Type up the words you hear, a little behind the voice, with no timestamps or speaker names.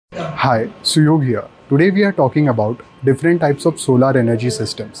Hi, Suyog here. Today we are talking about different types of solar energy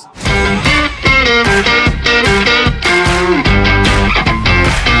systems.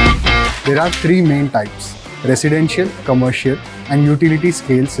 There are three main types: residential, commercial, and utility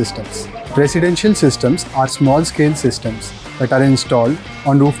scale systems. Residential systems are small scale systems that are installed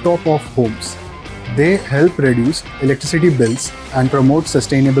on rooftop of homes. They help reduce electricity bills and promote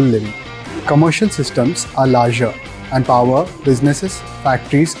sustainable living. Commercial systems are larger and power businesses,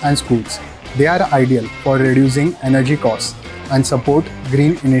 factories, and schools. They are ideal for reducing energy costs and support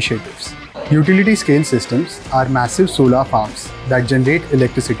green initiatives. Utility scale systems are massive solar farms that generate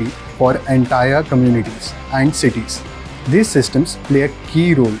electricity for entire communities and cities. These systems play a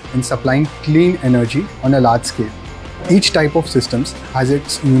key role in supplying clean energy on a large scale. Each type of systems has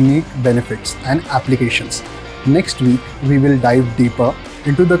its unique benefits and applications. Next week, we will dive deeper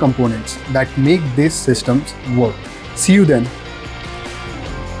into the components that make these systems work. See you then.